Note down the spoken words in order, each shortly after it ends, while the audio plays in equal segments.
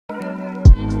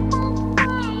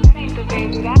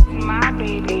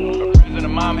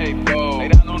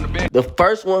The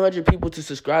first 100 people to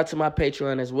subscribe to my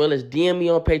Patreon, as well as DM me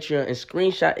on Patreon and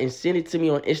screenshot and send it to me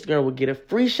on Instagram, will get a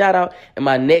free shout out in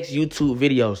my next YouTube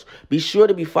videos. Be sure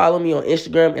to be following me on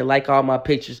Instagram and like all my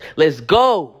pictures. Let's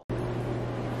go.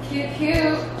 Cute.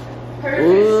 Ooh,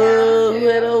 who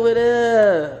that over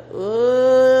there?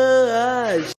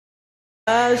 Ooh,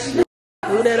 shit.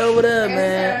 Who that over there,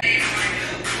 man?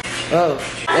 Oh,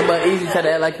 that boy easy try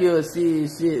to act like you a see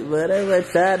shit, but that boy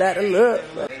try not to look.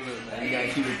 You gotta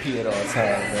keep it P at all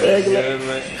times,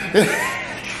 man.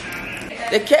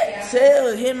 The cat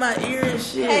tail hit my ear and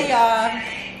shit. Hey y'all.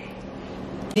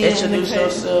 Introduce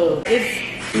yourself.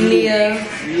 It's Nia.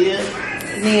 Yeah.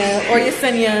 Nia. Or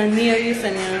Yesenia. Nia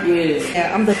Yesenia.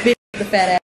 Yeah, I'm the bitch with the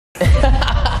fat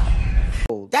ass.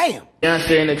 Oh, damn.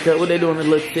 Beyonce in the cut. What they doing? The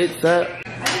little tits up.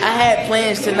 I had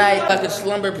plans tonight, like a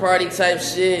slumber party type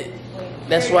shit.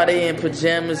 That's why they in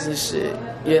pajamas and shit,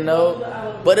 you know?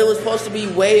 But it was supposed to be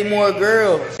way more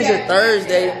girls. It's a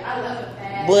Thursday,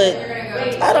 but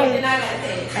I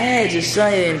had just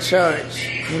Shia in charge,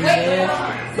 you know what I'm saying?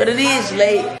 But it is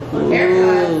late.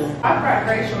 Ooh. I brought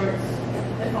gray shorts.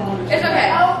 It's okay.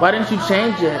 Why didn't you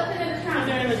change it?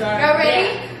 Y'all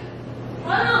ready?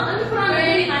 Hold on, let me put on my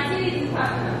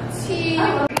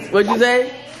What'd you say?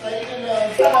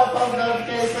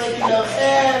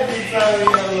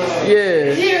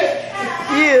 Yeah.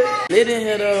 Lit in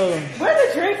here though. Where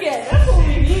the drink at? That's what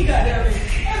we need, goddamn it.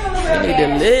 I need the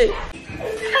lit.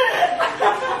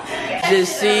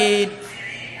 Just see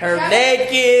her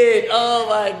naked. Oh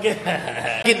my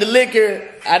god. Get the liquor.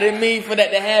 I didn't mean for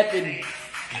that to happen.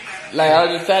 Like I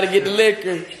was just trying to get the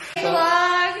liquor.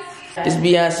 Vlog. It's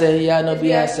Beyonce. Y'all know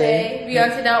Beyonce.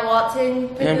 Beyonce that walked in.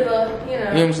 Picked it up, you know. You know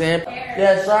what I'm saying?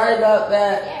 Yeah, sorry about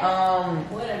that.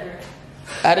 Whatever.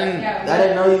 I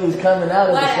didn't know you was coming out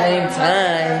at the same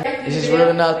time. It's just real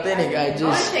and authentic. I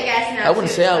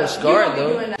wouldn't say I was scarred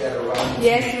though.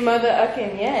 Yes, mother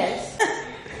ucking yes.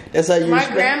 That's how you My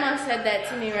respect. grandma said that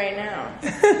to me right now.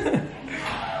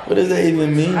 What does that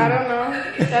even mean? I don't know.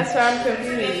 That's why I'm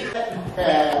confused.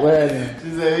 Whatever. She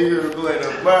said you were going to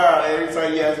bar every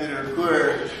time you asked me to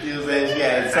record. She was saying she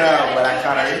had a time, but I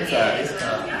caught her inside this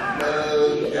time.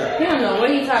 You don't know what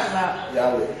he talking about.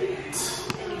 Y'all would.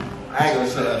 I ain't gonna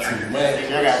shut up too much.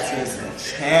 Y'all got tense and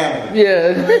channel.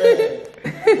 Yeah.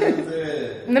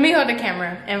 Let me hold the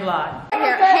camera and vlog.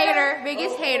 Hater,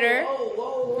 biggest hater.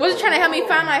 Wasn't trying to help me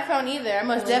find my phone either. I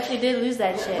most definitely did lose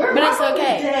that shit, but it's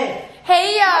okay.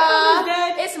 Hey y'all,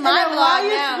 it's my vlog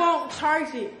now. Won't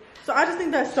charge it. So I just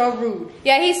think that's so rude.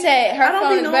 Yeah, he said her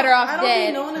phone is better off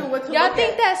dead. Y'all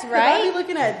think that's right? I be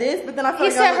looking at this, but then I feel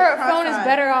He said her phone is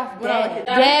better off dead.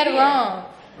 Dead wrong.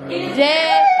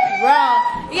 Dead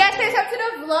wrong. You guys say something to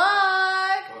the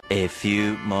vlog. A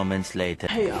few moments later.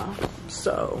 Hey y'all,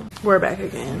 so we're back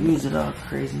again. Use it all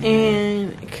crazy.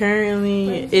 And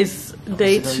currently it's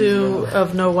day 2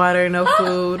 of no water, no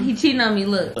food. He cheating on me,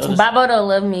 look. Babo don't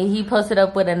love me. He posted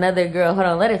up with another girl. Hold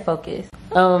on, let it focus.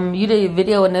 You did a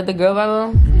video with another girl,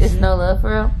 Babo? It's no love for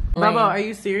real? Babo, are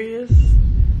you serious?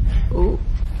 Ooh.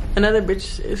 Another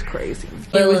bitch is crazy.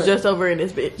 But He was look. just over in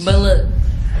this bitch. But look.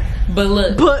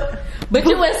 But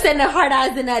you was sending hard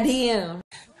eyes in that DM.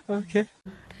 okay.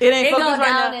 It ain't It go focused down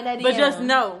right in now. that But DM.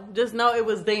 just know it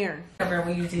was there. Remember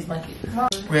when you use these monkeys?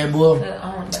 Red Bull.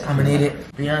 I'm gonna need it.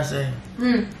 Beyonce.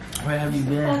 Where have you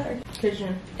been?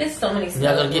 Kitchen. It's so many stuff.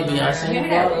 Y'all gonna get Beyonce?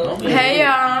 Hey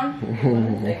y'all.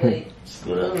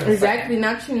 Scoot over. Exactly.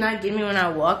 Not you not get me when I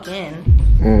walk in.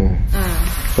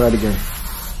 Try it again.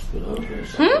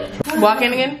 Walk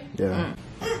in again? Yeah.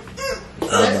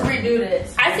 Let's redo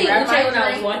this. I see Uche when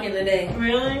I was walking today.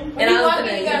 Really? And I was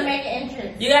you gotta make an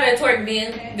entrance. You gotta twerk,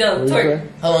 Ben. Go, twerk.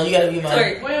 Hold on, you gotta be my.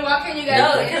 Twerk. When you walk in, you No,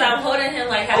 gotta. because I'm holding him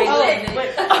like how they do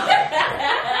it.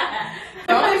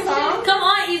 Come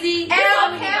on, Easy. And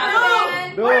I'm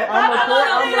cameraman. Dude, I'm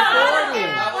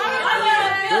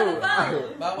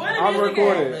recording. I'm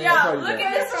recording. Yo, look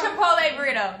at this Chipotle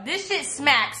burrito. This shit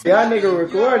smacks. Y'all nigga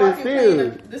recording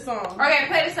still. This song. Okay,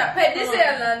 play this song. Play this is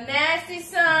a nasty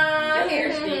song.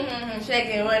 Here, shake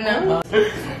it. What now?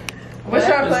 What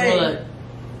y'all playing?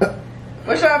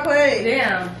 What y'all playing?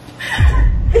 Damn.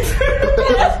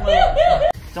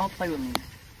 Don't play with me.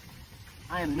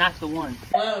 I am not the one.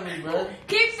 Play with me, bro.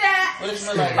 Keep that. What it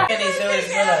smell like? What it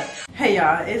smell like? Hey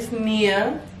y'all, it's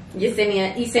Nia.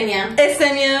 Yesenia. Yesenia.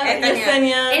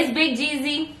 Yesenia. It's Big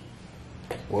Jeezy.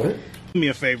 What? Do me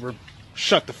a favor.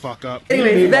 Shut the fuck up.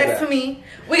 Anyways, back to me.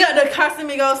 We got the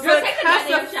Casamigos, Girl, the take the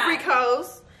goddamn Casa shot.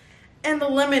 Fricos, and the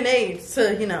lemonade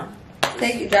to, you know.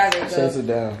 Take your driver. Chase it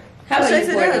down. How about Chase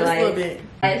you it pour down it just a little like? bit.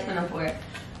 I just gonna pour it.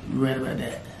 You ready about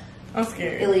that? I'm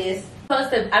scared. Ilias.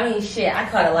 I mean, shit, I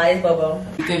caught a lie. It's Bobo.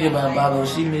 You think about Bobo,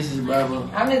 she misses Bobo.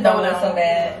 I miss Bobo so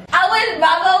bad. I wish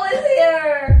Bobo was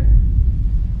here.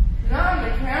 Not on the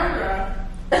camera.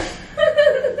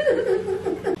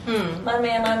 My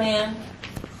man.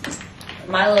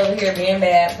 Milo over here being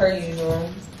bad, per usual.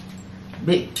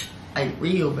 Big, like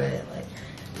real bad. Like,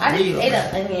 I just real ate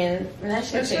bad. an onion. And that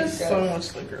shit It's tastes just so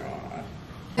much liquor on.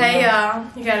 Hey y'all,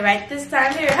 you got it right this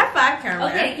time. Here, have 5 camera.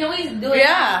 Okay, can we do it?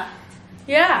 Yeah.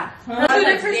 Yeah. Huh? Two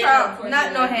different Stand-up, songs,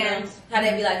 not no like, hands. How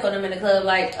they be like, hold them in the club,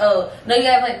 like, oh, no, you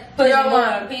gotta like, push Y'all them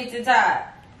want- on, pinch the top.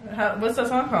 What's that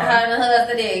song called? How in the hood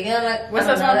today? You know, like, What's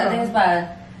I don't that song know, I called? think it's by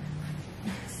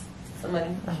somebody.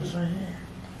 That was right here.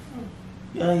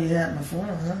 Yo, you had my phone,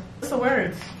 huh? What's the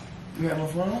words? You got my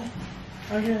phone?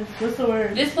 Okay, what's the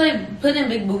word? Just put in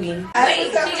Big Boogie. Wait,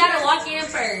 she gotta walk in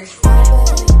first.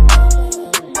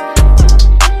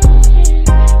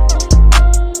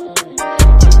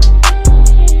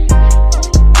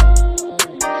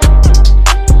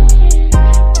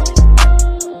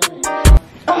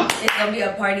 It's gonna be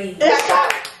a party.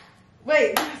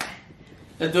 Wait.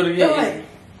 Let's do it again.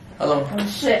 Hold on. Oh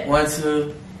shit. 1,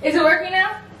 2. Is it working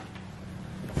now?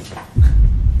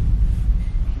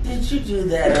 Did you do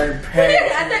that on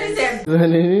purpose? I thought you said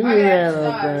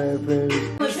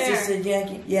Sister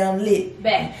Jackie, yeah, I'm lit.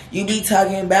 back. You be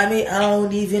talking about me, I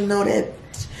don't even know that.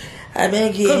 I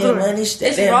been getting money, stack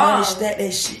It's that wrong. money, stack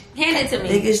that shit. Hand it to me.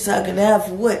 Niggas talking out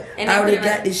for what? And I already they put it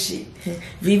got right- this shit.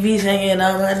 VV's hanging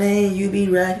on my name, you be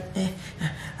right.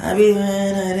 I be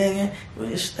running that nigga,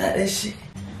 we'll start that shit.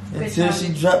 Until she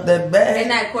dropped that In bag.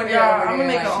 that corner Y'all, over I'm there. gonna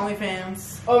make an like,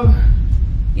 OnlyFans. Oh.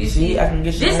 you See, I can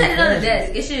get you Just set it on the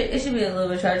OnlyFans. desk. It should be a little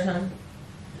bit charged on.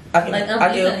 I can Like, help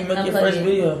you make your unplug first it.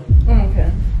 video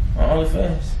Okay. on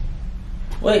OnlyFans.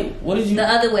 Wait, what did you? The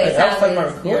other way, Like, I was talking about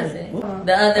sideways, recording. Beyonce. What?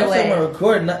 The I other was talking about way.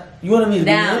 recording. Not, you wanted me to be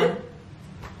in Down. it?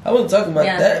 I wasn't talking about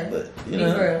Beyonce. that, but you Be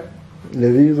know. for real.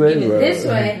 The views ain't Give it right. This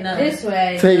way. No. This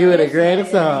way. Take you with a This grain of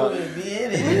way. salt. Be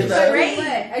in it. Great.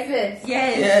 Like this.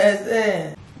 Yes. Yes,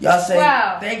 yeah. Y'all say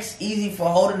Wow. thanks, Easy, for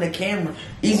holding the camera.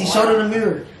 Easy, show them the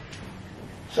mirror.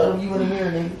 Show them you in the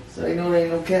mirror, nigga, so they know there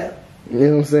ain't no cap. You know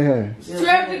what I'm saying?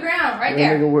 Scrub the ground. Right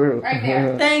That nigga there. world. Right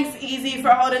there. Thanks, Easy, for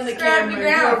holding the Scrub the camera.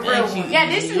 ground. You're a real Thank you. one. Yeah,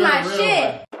 this is You're my a real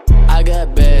shit. I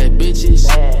got bad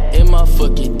bitches in my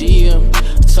fucking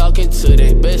DM, talking to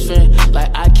their best friend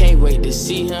like I can't wait to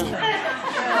see him.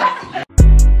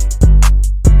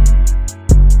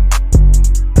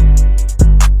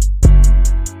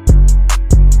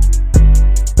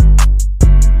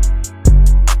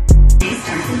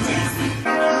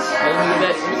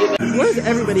 Where's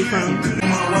everybody from?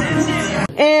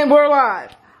 And we're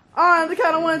live. On the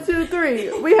count of 1, 2,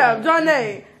 3, we have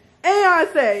Johnny,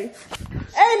 Beyonce,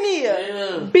 and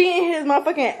Nia beating his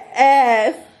motherfucking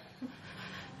ass.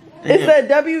 It's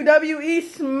a WWE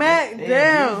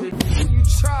SmackDown. You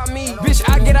try me, bitch,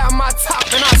 I get out my top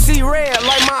and I see red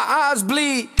like my eyes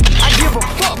bleed. I give a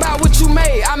fuck about what you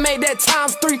made. I made that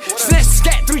 ×3. Snatch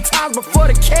scat 3 times before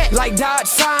the cat. Like Dodge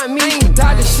signed me. I ain't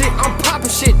dodging shit, I'm popping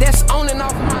shit. That's on and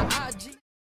off my eyes.